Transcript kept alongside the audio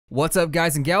What's up,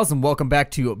 guys and gals, and welcome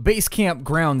back to Base Camp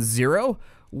Ground Zero,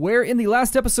 where in the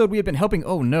last episode we have been helping.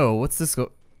 Oh no, what's this?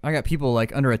 I got people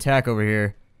like under attack over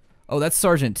here. Oh, that's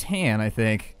Sergeant Tan, I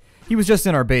think. He was just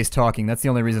in our base talking. That's the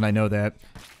only reason I know that.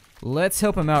 Let's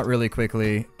help him out really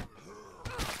quickly,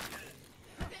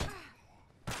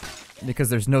 because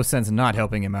there's no sense in not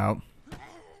helping him out.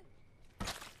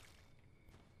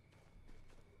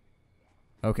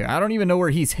 Okay, I don't even know where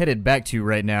he's headed back to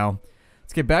right now.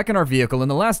 Let's get back in our vehicle. In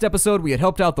the last episode, we had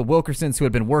helped out the Wilkersons who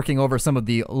had been working over some of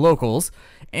the locals.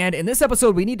 And in this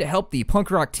episode, we need to help the punk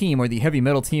rock team or the heavy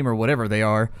metal team or whatever they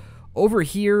are over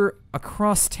here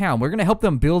across town. We're going to help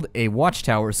them build a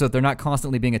watchtower so that they're not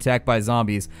constantly being attacked by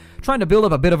zombies. Trying to build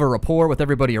up a bit of a rapport with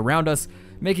everybody around us,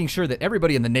 making sure that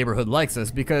everybody in the neighborhood likes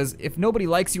us, because if nobody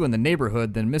likes you in the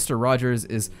neighborhood, then Mr. Rogers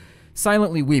is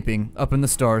silently weeping up in the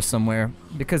stars somewhere,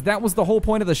 because that was the whole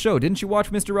point of the show. Didn't you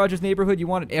watch Mr. Rogers' Neighborhood? You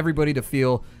wanted everybody to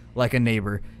feel like a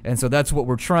neighbor, and so that's what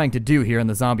we're trying to do here in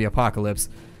the zombie apocalypse.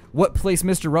 What place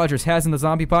Mr. Rogers has in the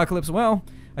zombie apocalypse? Well,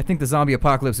 I think the zombie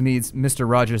apocalypse needs Mr.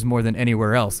 Rogers more than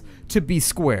anywhere else, to be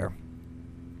square.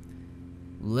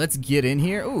 Let's get in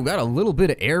here. Ooh, got a little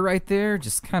bit of air right there,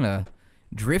 just kind of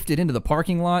drifted into the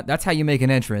parking lot. That's how you make an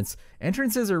entrance.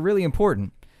 Entrances are really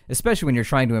important, especially when you're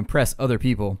trying to impress other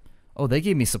people. Oh, they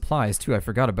gave me supplies, too. I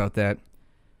forgot about that.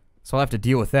 So I'll have to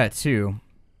deal with that, too.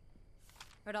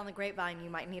 Heard on the grapevine you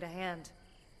might need a hand.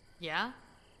 Yeah?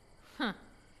 Huh.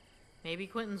 Maybe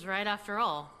Quentin's right after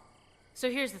all.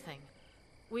 So here's the thing.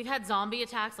 We've had zombie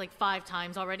attacks like 5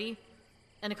 times already,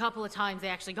 and a couple of times they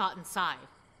actually got inside.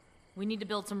 We need to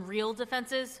build some real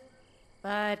defenses.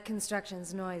 But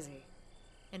construction's noisy.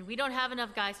 And we don't have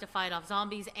enough guys to fight off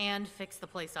zombies and fix the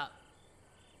place up.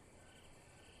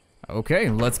 Okay,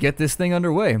 let's get this thing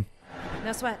underway.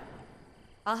 No sweat.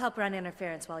 I'll help run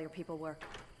interference while your people work.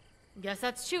 Guess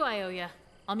that's true, I owe ya.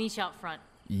 I'll meet you out front.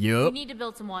 Yup. We need to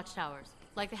build some watchtowers,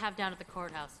 like they have down at the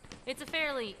courthouse. It's a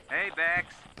fairly... Hey,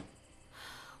 Bex.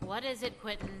 What is it,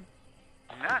 Quentin?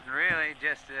 Nothing really,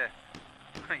 just,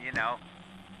 you know,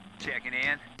 checking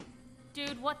in.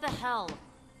 Dude, what the hell?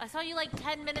 I saw you like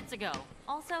 10 minutes ago.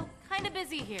 Also, kinda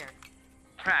busy here.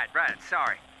 Right,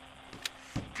 sorry.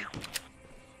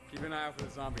 Keep an eye out for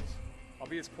the zombies. I'll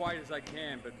be as quiet as I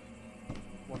can, but...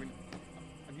 Well, I mean,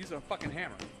 I'm using a fucking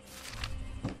hammer.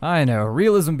 I know,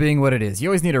 realism being what it is. You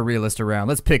always need a realist around.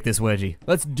 Let's pick this wedgie.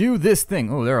 Let's do this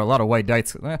thing. Oh, there are a lot of white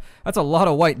dots. That's a lot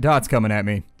of white dots coming at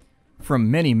me.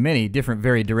 From many, many different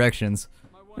varied directions.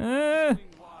 I'll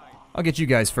get you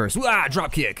guys first. Ah,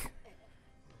 drop kick.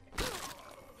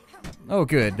 Oh,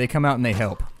 good. They come out and they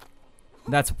help.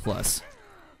 That's a plus.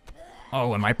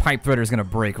 Oh, and my pipe threader is going to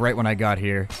break right when I got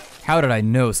here. How did I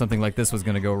know something like this was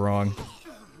going to go wrong?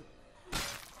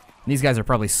 These guys are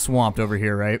probably swamped over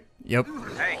here, right? Yep.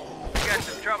 Hey, we got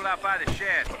some trouble out by the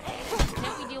shed.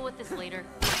 Can't we deal with this later?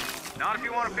 Not if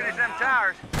you want to finish them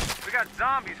tires. We got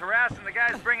zombies harassing the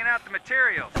guys bringing out the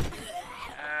materials.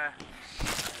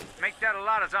 Make that a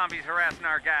lot of zombies harassing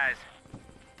our guys.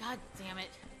 God damn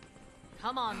it.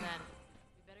 Come on, then.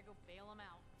 We better go bail them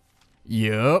out.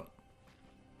 Yep.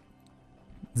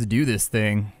 Let's do this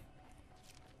thing.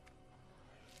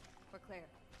 We're clear.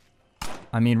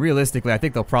 I mean, realistically, I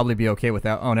think they'll probably be okay with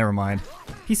that. Oh, never mind.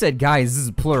 He said guys, this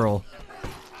is plural.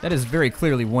 That is very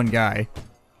clearly one guy.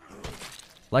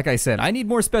 Like I said, I need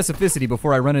more specificity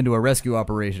before I run into a rescue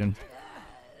operation.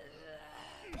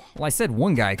 Well, I said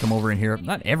one guy come over in here,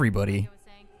 not everybody.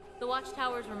 The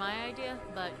watchtowers were my idea,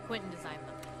 but Quentin designed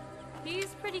them. He's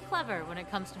pretty clever when it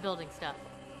comes to building stuff.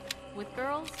 With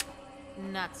girls,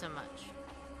 not so much.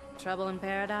 Trouble in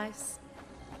paradise?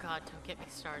 God, don't get me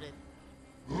started.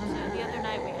 So the other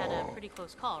night we had a pretty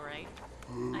close call, right?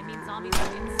 I mean, zombies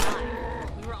were inside.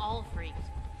 We were all freaked.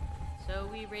 So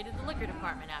we raided the liquor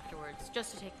department afterwards,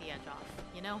 just to take the edge off,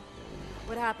 you know?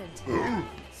 What happened?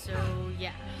 So,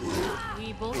 yeah.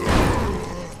 We both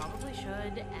probably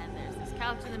should, and there's this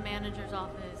couch in the manager's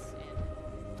office,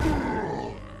 and...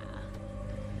 yeah.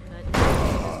 But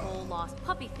this whole lost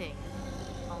puppy thing.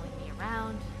 Following me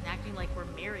around, and acting like we're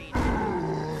married.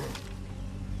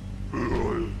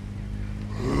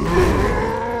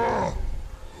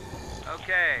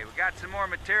 Okay, we got some more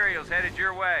materials headed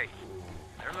your way.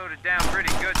 They're loaded down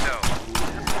pretty good, though.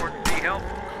 Support can be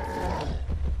helpful.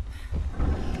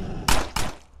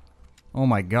 Oh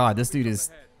my god, this dude is...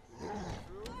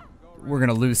 We're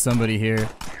gonna lose somebody here.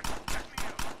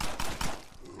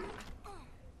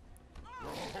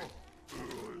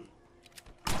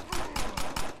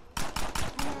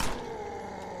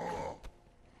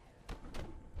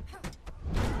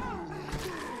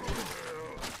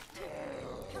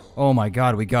 Oh my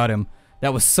god, we got him.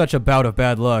 That was such a bout of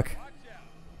bad luck.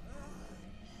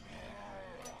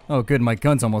 Oh good, my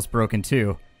gun's almost broken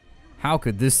too. How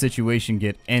could this situation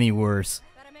get any worse?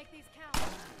 Better make these count.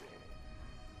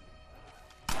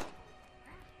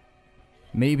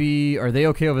 Maybe, are they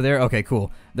okay over there? Okay,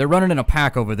 cool. They're running in a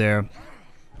pack over there.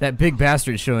 That big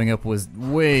bastard showing up was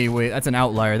way, that's an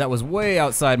outlier. That was way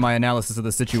outside my analysis of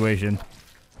the situation.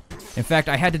 In fact,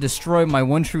 I had to destroy my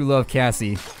one true love,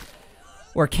 Cassie.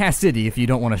 Or Cassidy, if you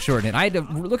don't want to shorten it. I had to,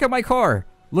 look at my car.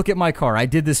 Look at my car. I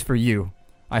did this for you.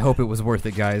 I hope it was worth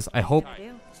it, guys. I hope.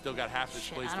 Still got half this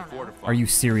place to fortify. Are you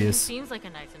He serious? seems like a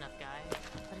nice enough guy,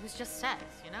 but it was just sex,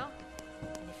 you know?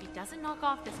 And if he doesn't knock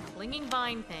off this clinging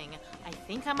vine thing, I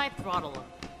think I might throttle him.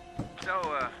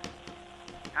 So,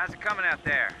 how's it coming out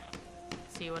there?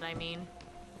 See what I mean?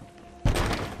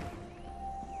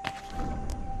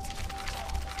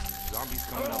 Zombies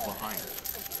coming up behind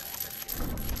us.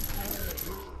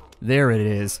 There it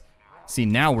is. See,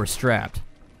 now we're strapped.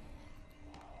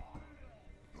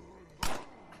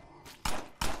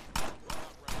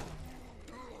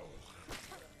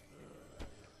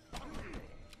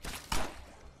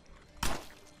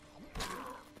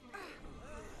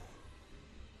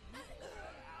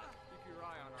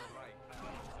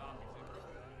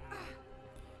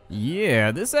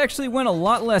 Yeah, this actually went a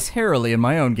lot less hairily in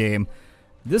my own game.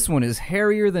 This one is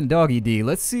hairier than Doggy D.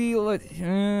 Let's see,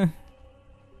 And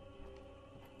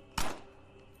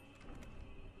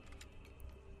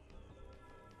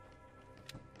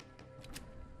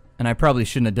I probably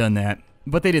shouldn't have done that.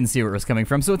 But they didn't see where it was coming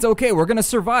from, so it's okay. We're gonna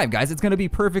survive, guys. It's gonna be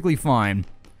perfectly fine.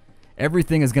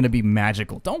 Everything is gonna be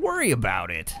magical. Don't worry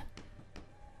about it.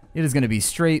 It is gonna be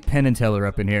straight Penn and Teller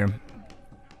up in here.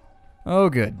 Oh,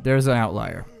 good. There's an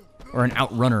outlier. Or an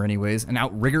outrunner, anyways. An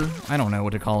outrigger? I don't know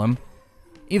what to call him.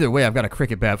 Either way, I've got a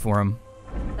cricket bat for him.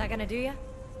 That gonna do ya?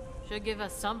 Should give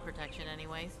us some protection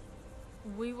anyways.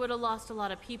 We would have lost a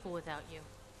lot of people without you.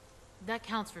 That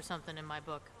counts for something in my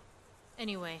book.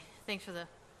 Anyway, thanks for the...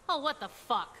 Oh, what the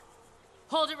fuck?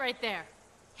 Hold it right there.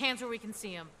 Hands where we can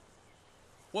see him.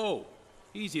 Whoa,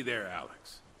 easy there,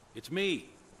 Alex. It's me,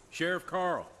 Sheriff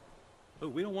Carl.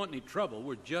 Look, we don't want any trouble.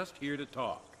 We're just here to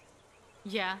talk.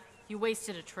 Yeah, you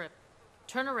wasted a trip.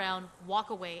 Turn around, walk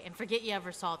away, and forget you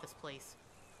ever saw this place.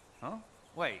 Huh?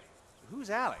 Wait, who's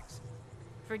Alex?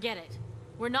 Forget it.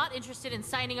 We're not interested in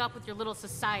signing up with your little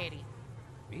society.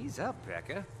 Ease up,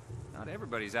 Becca. Not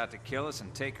everybody's out to kill us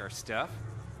and take our stuff.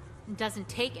 It doesn't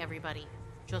take everybody,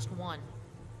 just one.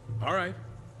 All right,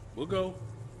 we'll go.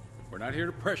 We're not here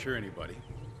to pressure anybody.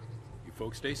 You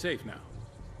folks stay safe now.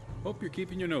 Hope you're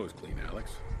keeping your nose clean,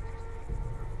 Alex.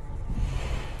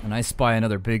 And I spy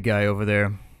another big guy over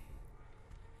there.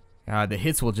 God, the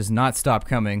hits will just not stop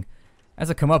coming. As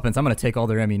a comeuppance, I'm gonna take all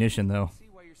their ammunition, though. See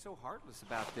why you're so heartless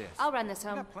about this. I'll run this We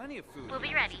home. got plenty of food. We'll be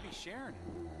here. ready. We should be sharing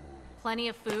it. Plenty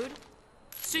of food?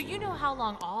 So you know how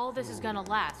long all this is gonna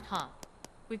last, huh?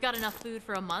 We've got enough food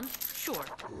for a month? Sure.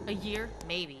 A year?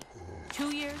 Maybe.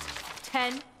 2 years?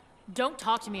 10? Don't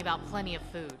talk to me about plenty of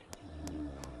food.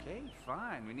 Okay,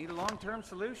 fine. We need a long-term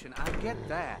solution. I get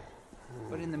that.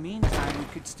 But in the meantime, we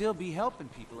could still be helping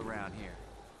people around here.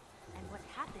 And what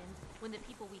happens when the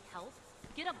people we help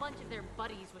get a bunch of their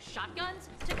buddies with shotguns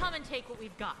to come and take what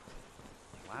we've got?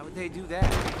 Why would they do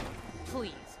that?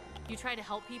 Please. You try to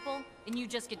help people, and you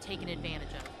just get taken advantage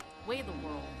of. Way of the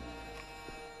world.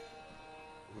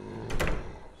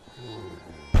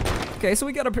 Okay, so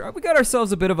we got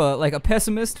ourselves a bit of a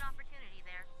pessimist,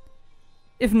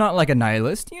 if not like a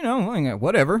nihilist. You know,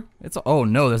 whatever. It's oh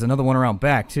no, there's another one around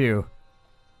back too.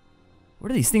 Where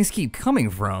do these things keep coming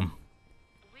from?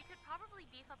 We could probably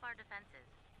beef up our defenses,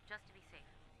 just to be safe.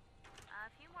 A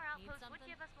few more outposts would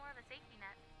give us more of a safety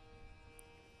net.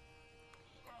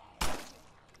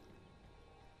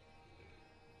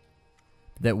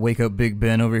 Did that wake up Big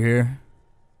Ben over here?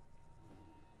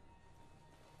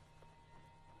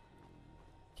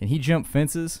 Can he jump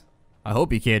fences? I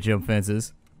hope he can't jump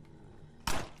fences.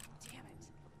 Damn it.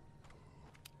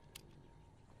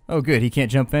 Oh good, he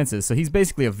can't jump fences, so he's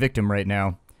basically a victim right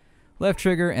now. Left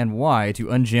trigger and Y to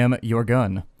unjam your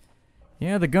gun.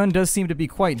 Yeah, the gun does seem to be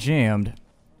quite jammed.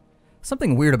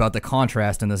 Something weird about the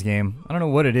contrast in this game. I don't know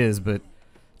what it is, but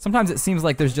sometimes it seems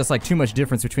like there's just like too much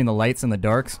difference between the lights and the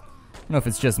darks. I don't know if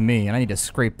it's just me, and I need to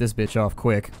scrape this bitch off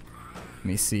quick. Let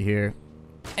me see here.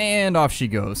 And off she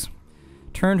goes.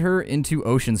 Turned her into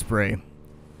ocean spray.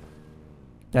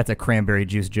 That's a cranberry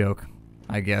juice joke,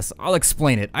 I guess. I'll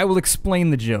explain it. I will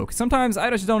explain the joke. Sometimes I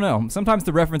just don't know. Sometimes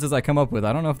the references I come up with,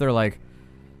 I don't know if they're like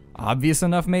obvious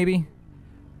enough maybe.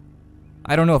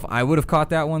 I don't know if I would have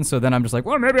caught that one, so then I'm just like,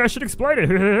 well, maybe I should explain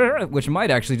it. Which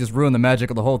might actually just ruin the magic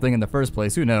of the whole thing in the first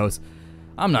place. Who knows?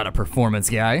 I'm not a performance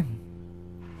guy.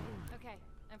 Okay,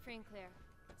 I'm free and clear.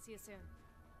 See you soon.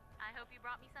 I hope you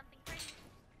brought me something pretty.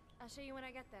 I'll show you when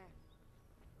I get there.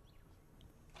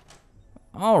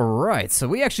 Alright, so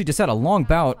we actually just had a long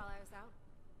bout. While I was out.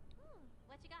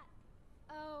 What you got?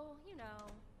 Oh, you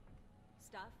know,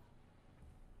 stuff.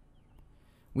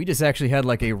 We just actually had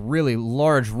like a really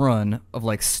large run of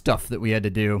like stuff that we had to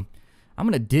do. I'm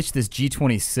gonna ditch this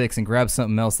G26 and grab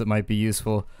something else that might be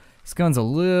useful. This gun's a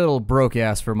little broke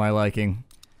ass for my liking.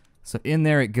 So in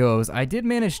there it goes. I did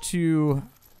manage to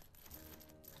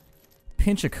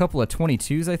pinch a couple of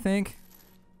 22s, I think.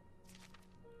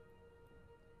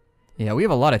 Yeah, we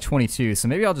have a lot of 22s, so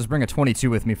maybe I'll just bring a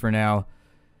 22 with me for now.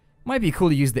 Might be cool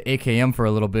to use the AKM for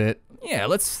a little bit. Yeah,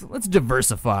 let's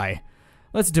diversify.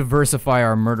 Let's diversify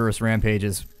our murderous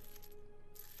rampages.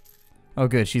 Oh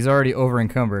good, she's already over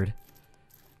encumbered.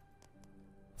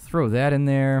 Throw that in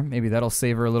there. Maybe that'll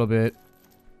save her a little bit.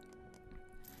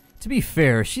 To be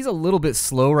fair, she's a little bit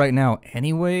slow right now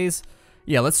anyways.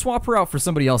 Yeah, let's swap her out for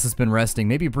somebody else that's been resting.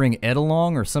 Maybe bring Ed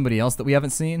along or somebody else that we haven't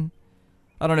seen.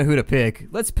 I don't know who to pick.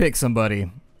 Let's pick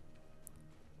somebody.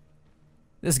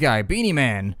 This guy, Beanie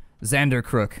Man, Xander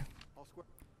Crook.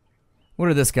 What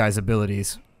are this guy's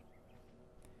abilities?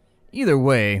 Either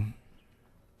way,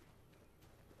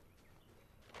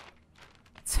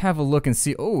 let's have a look and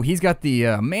see. Oh, he's got the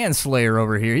Manslayer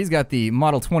over here. He's got the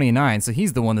Model 29, so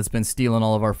he's the one that's been stealing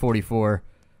all of our 44.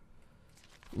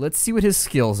 Let's see what his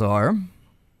skills are.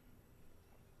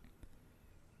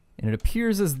 And it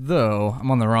appears as though,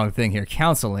 I'm on the wrong thing here,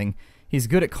 counseling. He's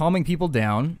good at calming people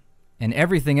down, and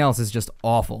everything else is just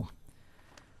awful.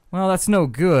 Well, that's no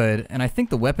good, and I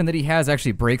think the weapon that he has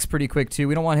actually breaks pretty quick too.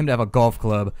 We don't want him to have a golf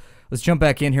club. Let's jump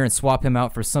back in here and swap him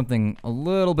out for something a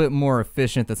little bit more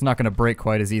efficient that's not going to break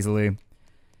quite as easily.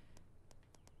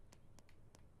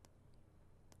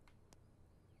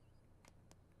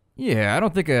 Yeah, I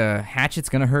don't think a hatchet's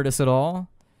going to hurt us at all.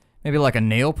 Maybe like a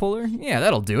nail puller? Yeah,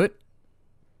 that'll do it.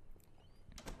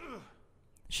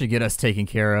 Should get us taken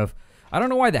care of. I don't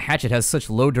know why the hatchet has such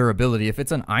low durability. If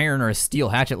it's an iron or a steel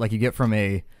hatchet like you get from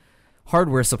a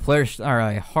hardware supply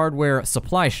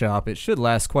shop, it should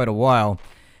last quite a while.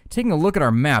 Taking a look at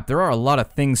our map, there are a lot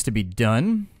of things to be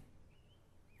done.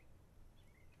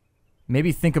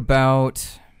 Maybe think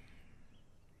about...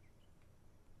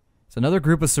 It's another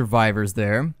group of survivors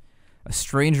there. A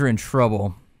stranger in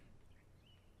trouble.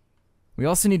 We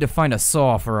also need to find a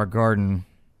saw for our garden.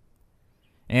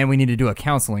 And we need to do a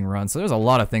counseling run, so there's a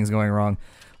lot of things going wrong.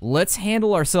 Let's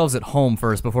handle ourselves at home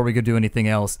first before we could do anything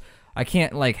else. I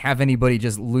can't, like, have anybody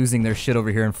just losing their shit over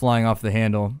here and flying off the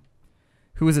handle.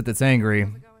 Who is it that's angry?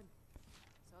 Let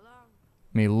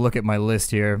me look at my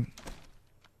list here.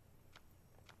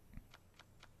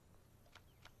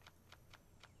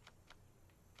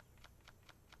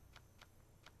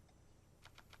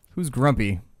 Who's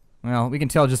grumpy? Well, we can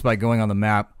tell just by going on the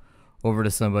map over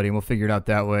to somebody, and we'll figure it out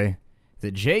that way. Is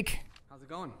it Jake? How's it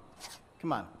going?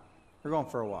 Come on. We're going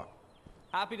for a walk.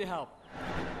 Happy to help.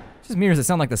 Just mirrors that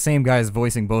sound like the same guy is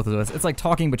voicing both of us. It's like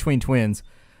talking between twins.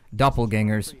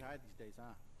 Doppelgangers.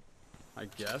 I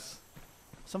guess.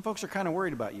 Some folks are kind of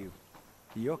worried about you.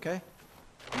 Are you okay?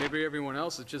 Maybe everyone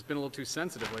else has just been a little too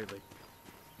sensitive lately.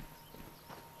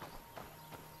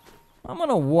 I'm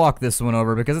gonna walk this one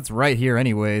over because it's right here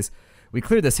anyways. We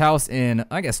cleared this house in,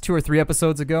 I guess, 2 or 3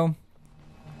 episodes ago.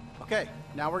 Okay,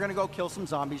 now we're gonna go kill some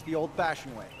zombies the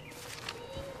old-fashioned way.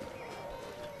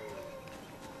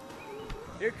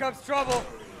 Here comes trouble.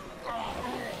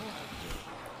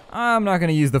 I'm not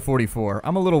gonna use the 44.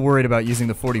 I'm a little worried about using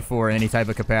the 44 in any type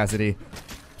of capacity.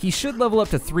 He should level up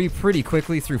to 3 pretty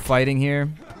quickly through fighting here.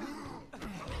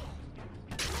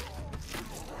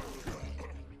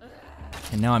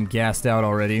 And now I'm gassed out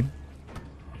already.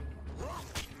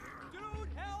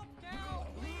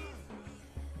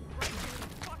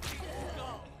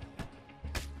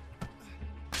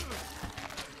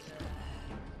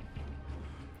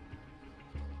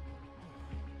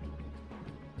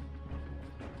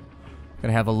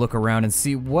 Gonna have a look around and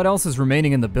see what else is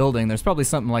remaining in the building. There's probably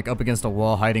something like up against a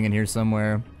wall hiding in here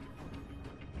somewhere.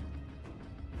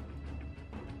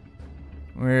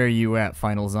 Where are you at,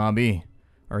 final zombie?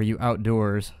 Or are you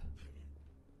outdoors?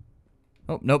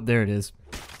 Oh, nope, there it is.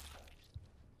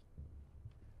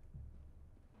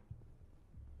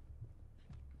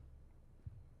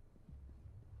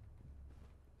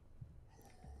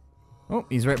 Oh,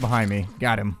 he's right behind me.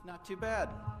 Got him. Not too bad.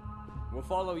 We'll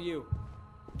follow you.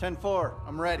 10-4,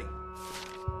 I'm ready.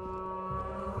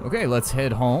 Okay, let's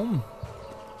head home.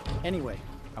 Anyway,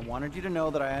 I wanted you to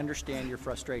know that I understand your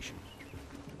frustration.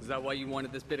 Is that why you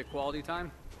wanted this bit of quality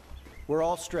time? We're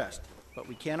all stressed, but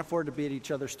we can't afford to be at each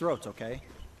other's throats, okay?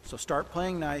 So start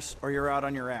playing nice or you're out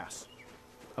on your ass.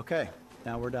 Okay,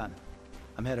 now we're done.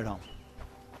 I'm headed home.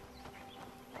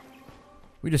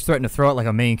 We just threatened to throw it like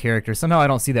a main character. Somehow I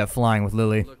don't see that flying with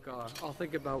Lily. Look, I'll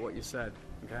think about what you said,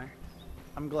 okay?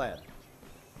 I'm glad.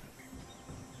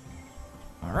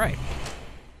 Alright.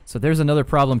 So there's another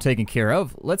problem taken care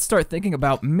of. Let's start thinking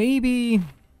about maybe...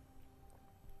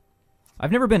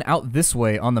 I've never been out this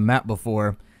way on the map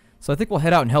before, so I think we'll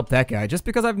head out and help that guy. Just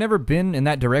because I've never been in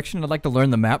that direction, I'd like to learn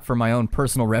the map for my own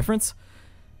personal reference.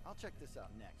 I'll check this out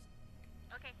next.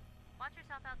 Okay, watch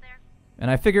yourself out there. And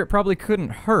I figure it probably couldn't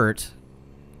hurt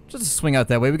just to swing out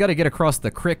that way. We got to get across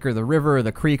the creek or the river or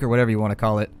the creek or whatever you want to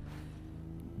call it.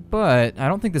 But I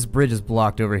don't think this bridge is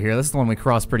blocked over here. This is the one we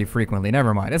cross pretty frequently.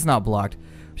 Never mind, it's not blocked.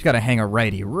 We just got to hang a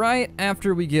righty right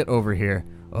after we get over here.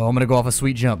 Oh, I'm going to go off a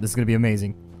sweet jump. This is going to be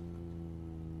amazing.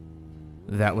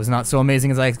 That was not so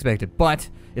amazing as I expected, but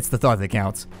it's the thought that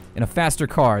counts. In a faster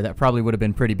car, that probably would have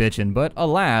been pretty bitchin', but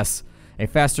alas, a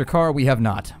faster car we have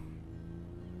not.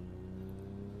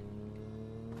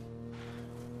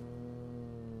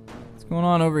 What's going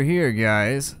on over here,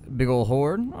 guys? Big ol'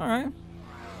 horde? Alright.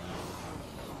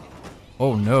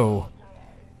 Oh no.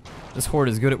 This horde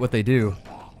is good at what they do.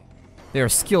 They are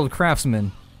skilled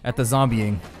craftsmen at the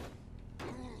zombieing.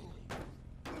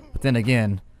 But then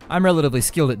again, I'm relatively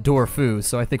skilled at door foo,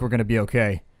 so I think we're gonna be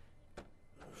okay.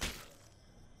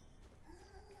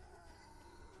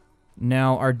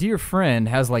 Now, our dear friend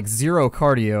has like 0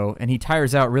 cardio, and he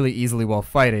tires out really easily while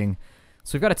fighting.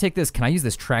 So we've got to take this. Can I use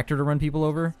this tractor to run people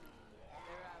over?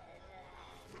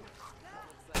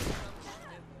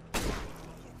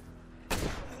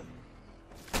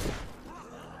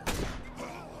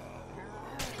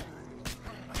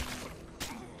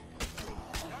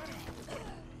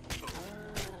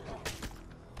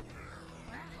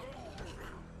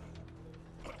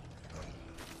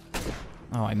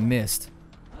 Oh, I missed.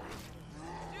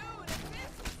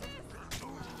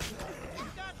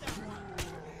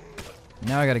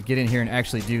 Now I gotta get in here and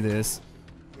actually do this.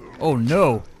 Oh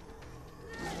no!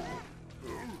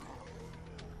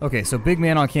 Okay, so big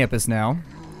man on campus now.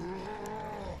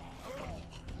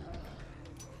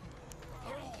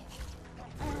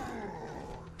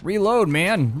 Reload,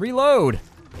 man! Reload!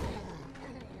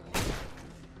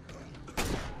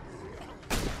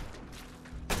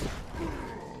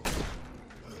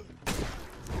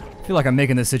 I feel like I'm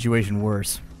making this situation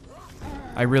worse.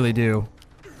 I really do.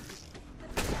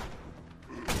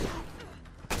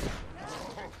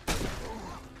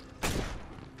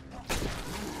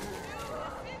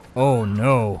 Oh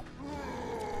no.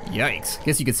 Yikes.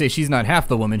 Guess you could say she's not half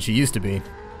the woman she used to be.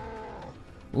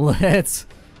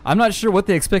 I'm not sure what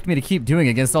they expect me to keep doing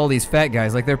against all these fat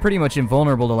guys. Like, they're pretty much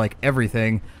invulnerable to, like,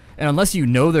 everything. And unless you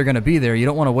know they're gonna be there, you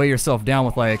don't want to weigh yourself down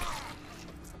with, like...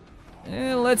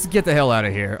 let's get the hell out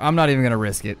of here. I'm not even gonna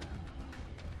risk it.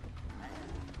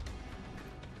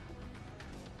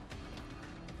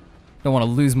 Don't want to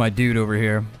lose my dude over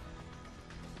here.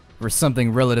 For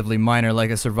something relatively minor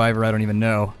like a survivor I don't even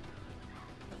know.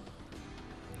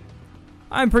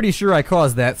 I'm pretty sure I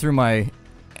caused that through my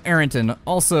errant and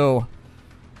also...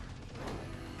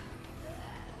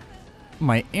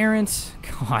 my errant...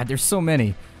 God, there's so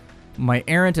many. My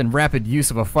errant and rapid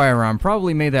use of a firearm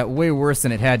probably made that way worse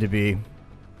than it had to be.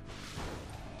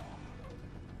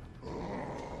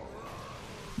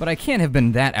 But I can't have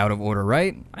been that out of order,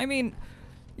 right? I mean,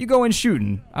 you go in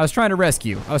shooting. I was trying to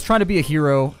rescue. I was trying to be a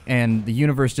hero, and the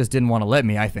universe just didn't want to let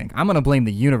me, I think. I'm gonna blame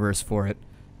the universe for it.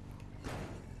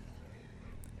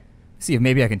 See if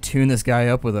maybe I can tune this guy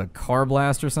up with a car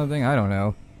blast or something. I don't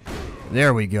know.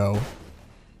 There we go.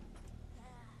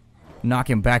 Knock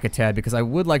him back a tad because I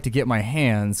would like to get my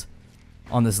hands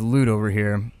on this loot over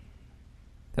here.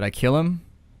 Did I kill him?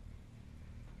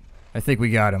 I think we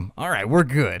got him. Alright, we're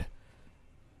good.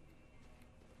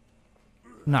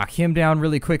 Knock him down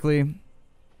really quickly.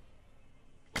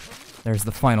 There's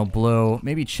the final blow.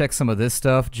 Maybe check some of this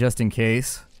stuff just in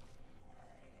case.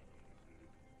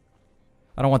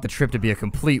 I don't want the trip to be a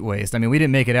complete waste. I mean, we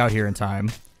didn't make it out here in time.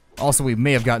 Also, we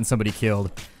may have gotten somebody killed.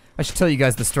 I should tell you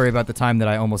guys the story about the time that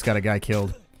I almost got a guy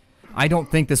killed. I don't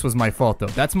think this was my fault, though.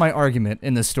 That's my argument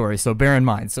in this story, so bear in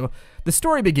mind. So, the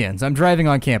story begins. I'm driving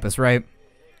on campus, right?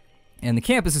 And the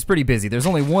campus is pretty busy. There's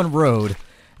only one road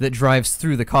that drives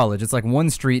through the college. It's like one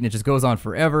street, and it just goes on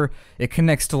forever. It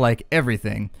connects to, like,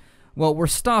 everything. Well, we're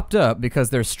stopped up because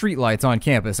there's street lights on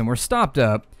campus, and we're stopped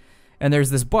up, and there's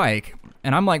this bike,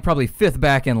 and I'm, like, probably 5th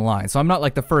back in line, so I'm not,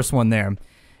 like, the first one there.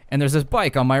 And there's this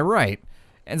bike on my right.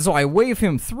 And so I wave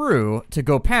him through to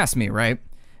go past me, right?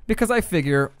 Because I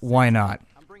figure, why not?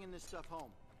 I'm bringing this stuff home.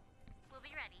 We'll be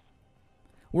ready.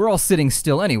 We're all sitting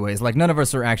still anyways, like none of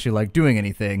us are actually like doing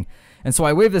anything. And so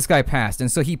I wave this guy past,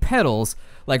 and so he pedals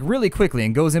like really quickly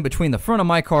and goes in between the front of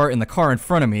my car and the car in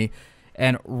front of me.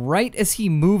 And right as he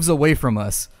moves away from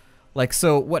us, like,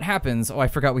 so what happens, oh, I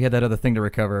forgot we had that other thing to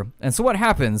recover. And so what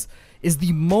happens is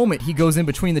the moment he goes in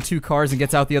between the two cars and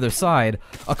gets out the other side,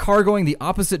 a car going the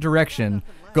opposite direction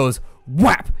goes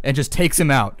whap and just takes him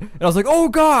out. And I was like, oh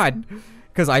God,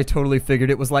 because I totally figured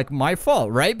it was like my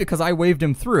fault, right? Because I waved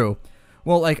him through.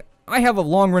 Well, like, I have a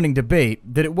long-running debate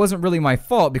that it wasn't really my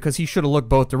fault because he should have looked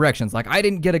both directions. Like, I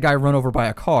didn't get a guy run over by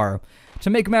a car. To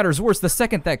make matters worse, the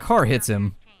second that car hits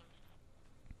him,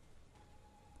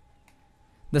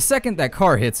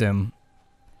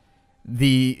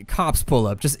 the cops pull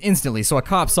up just instantly. So a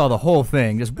cop saw the whole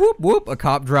thing. Just whoop, whoop. A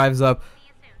cop drives up.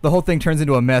 The whole thing turns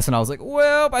into a mess, and I was like,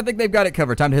 well, I think they've got it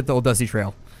covered. Time to hit the old dusty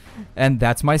trail. And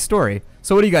that's my story.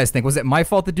 So what do you guys think? Was it my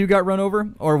fault the dude got run over?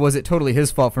 Or was it totally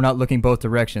his fault for not looking both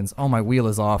directions? Oh, my wheel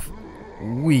is off.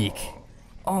 Weak.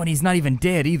 Oh, and he's not even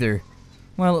dead either.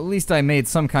 Well, at least I made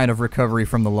some kind of recovery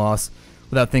from the loss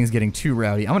without things getting too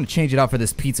rowdy. I'm going to change it out for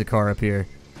this pizza car up here.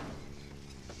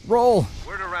 Roll!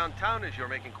 Word around town is you're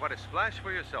making quite a splash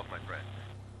for yourself, my friend.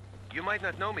 You might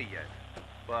not know me yet,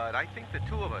 but I think the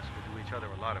two of us could do each other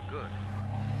a lot of good.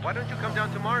 Why don't you come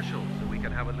down to Marshall's so we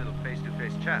can have a little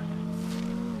face-to-face chat?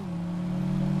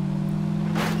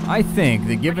 I think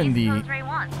that given What do you the... suppose Ray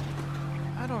wants?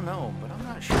 I don't know, but I'm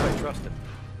not sure I trust him.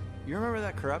 You remember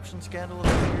that corruption scandal a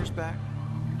few years back?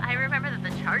 I remember that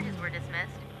the charges were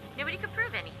dismissed. Nobody could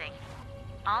prove anything.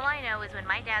 All I know is when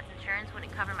my dad's insurance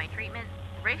wouldn't cover my treatment,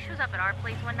 Ray shows up at our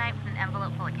place one night with an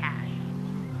envelope full of cash.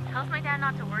 Tells my dad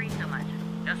not to worry so much.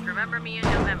 Just remember me in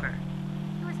November.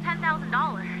 It was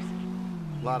 $10,000.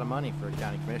 A lot of money for a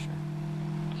county commissioner.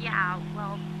 Yeah,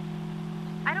 well,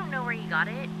 I don't know where he got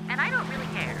it, and I don't really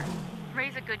care.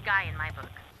 Ray's a good guy in my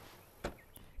book.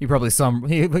 You probably saw him,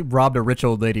 he robbed a rich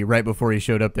old lady right before he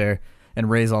showed up there, and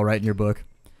Ray's all right in your book.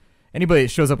 Anybody that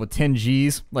shows up with 10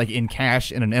 G's, like in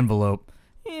cash in an envelope,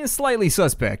 is slightly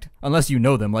suspect, unless you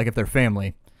know them, like if they're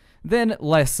family. Then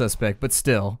less suspect, but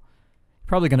still.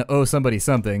 Probably gonna owe somebody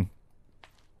something.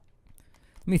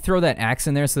 Let me throw that axe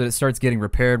in there so that it starts getting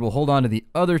repaired. We'll hold on to the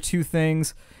other two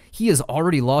things. He has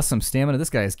already lost some stamina.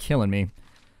 This guy is killing me.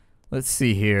 Let's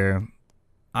see here.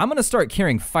 I'm going to start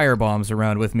carrying firebombs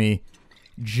around with me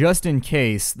just in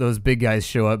case those big guys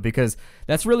show up, because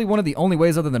that's really one of the only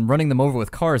ways other than running them over with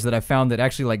cars that I found that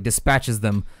actually like dispatches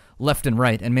them left and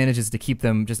right and manages to keep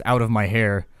them just out of my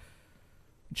hair.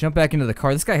 Jump back into the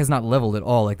car. This guy has not leveled at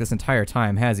all like this entire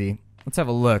time, has he? Let's have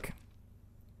a look.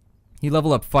 He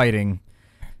leveled up fighting.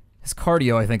 His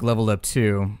cardio, I think, leveled up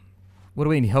too. What do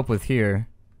we need help with here?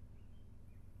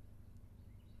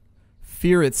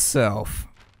 Fear itself.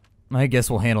 I guess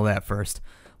we'll handle that first.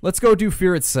 Let's go do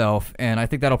Fear itself, and I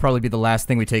think that'll probably be the last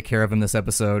thing we take care of in this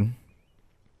episode.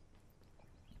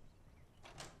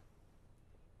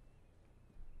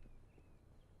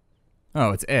 Oh,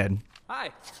 it's Ed.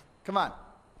 Hi. Come on.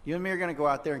 You and me are gonna go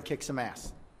out there and kick some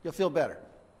ass. You'll feel better.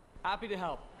 Happy to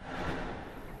help.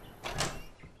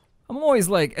 I'm always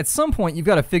like, at some point you've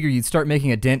got to figure you'd start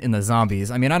making a dent in the zombies.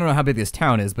 I mean, I don't know how big this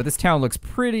town is, but this town looks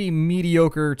pretty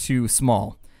mediocre to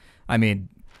small. I mean,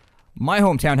 my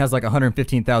hometown has like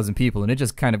 115,000 people, and it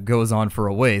just kind of goes on for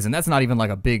a ways, and that's not even like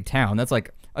a big town. That's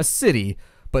like a city,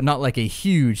 but not like a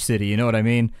huge city, you know what I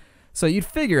mean? So you'd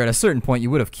figure at a certain point you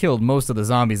would have killed most of the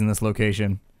zombies in this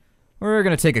location. We're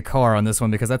going to take a car on this one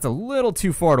because that's a little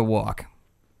too far to walk.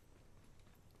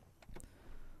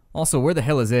 Also, where the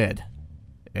hell is Ed?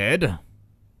 Ed?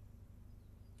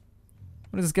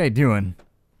 What is this guy doing?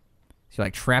 Is he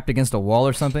like trapped against a wall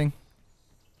or something?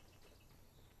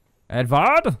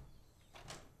 Edvard?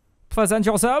 Present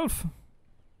yourself?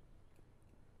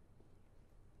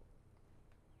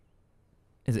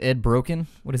 Is Ed broken?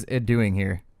 What is Ed doing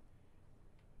here?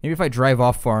 Maybe if I drive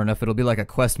off far enough, it'll be like a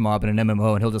quest mob in an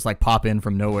MMO and he'll just like pop in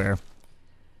from nowhere.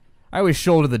 I always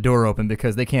shoulder the door open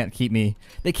because they can't keep me.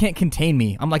 They can't contain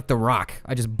me. I'm like The Rock.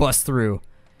 I just bust through.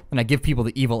 And I give people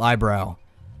the evil eyebrow.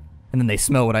 And then they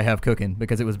smell what I have cooking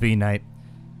because it was bean night.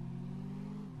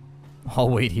 I'll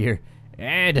wait here.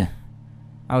 Ed!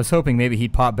 I was hoping maybe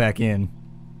he'd pop back in.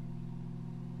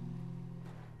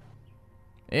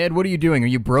 Ed, what are you doing? Are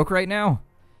you broke right now?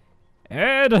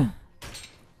 Ed!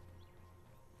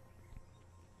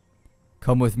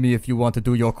 Come with me if you want to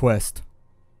do your quest.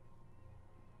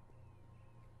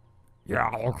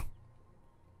 Yeah.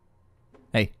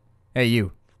 Hey. Hey,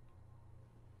 you.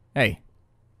 Hey.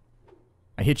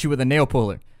 I hit you with a nail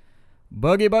puller.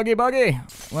 Buggy, buggy, buggy.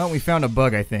 Well, we found a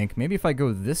bug, I think. Maybe if I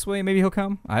go this way, maybe he'll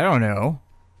come? I don't know.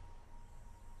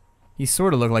 He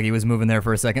sort of looked like he was moving there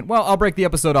for a second. Well, I'll break the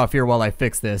episode off here while I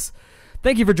fix this.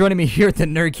 Thank you for joining me here at the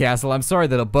Nerd Castle. I'm sorry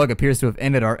that a bug appears to have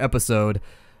ended our episode.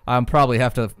 I'm probably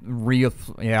gonna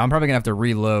have to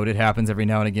reload. It happens every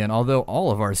now and again. Although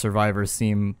all of our survivors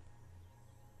seem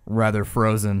rather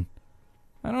frozen.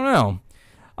 I don't know.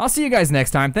 I'll see you guys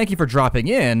next time. Thank you for dropping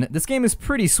in. This game is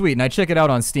pretty sweet, and I check it out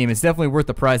on Steam. It's definitely worth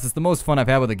the price. It's the most fun I've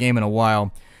had with a game in a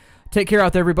while. Take care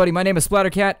out there, everybody. My name is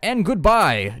Splattercat, and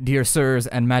goodbye, dear sirs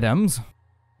and madams.